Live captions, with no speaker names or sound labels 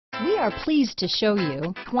We are pleased to show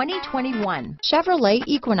you 2021 Chevrolet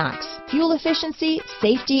Equinox. Fuel efficiency,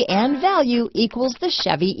 safety, and value equals the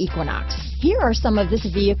Chevy Equinox. Here are some of this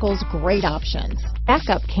vehicle's great options: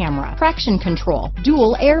 backup camera, traction control,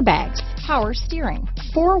 dual airbags, power steering,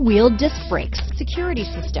 four-wheel disc brakes, security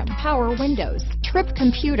system, power windows, trip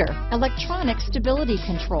computer, electronic stability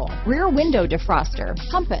control, rear window defroster,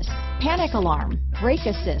 compass, panic alarm, brake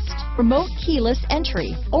assist, remote keyless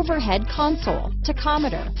entry, overhead console,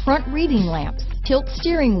 tachometer, front reading lamps, tilt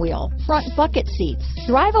steering wheel, front bucket seats.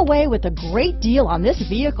 Drive away with a great deal on this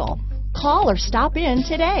vehicle. Call or stop in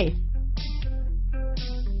today.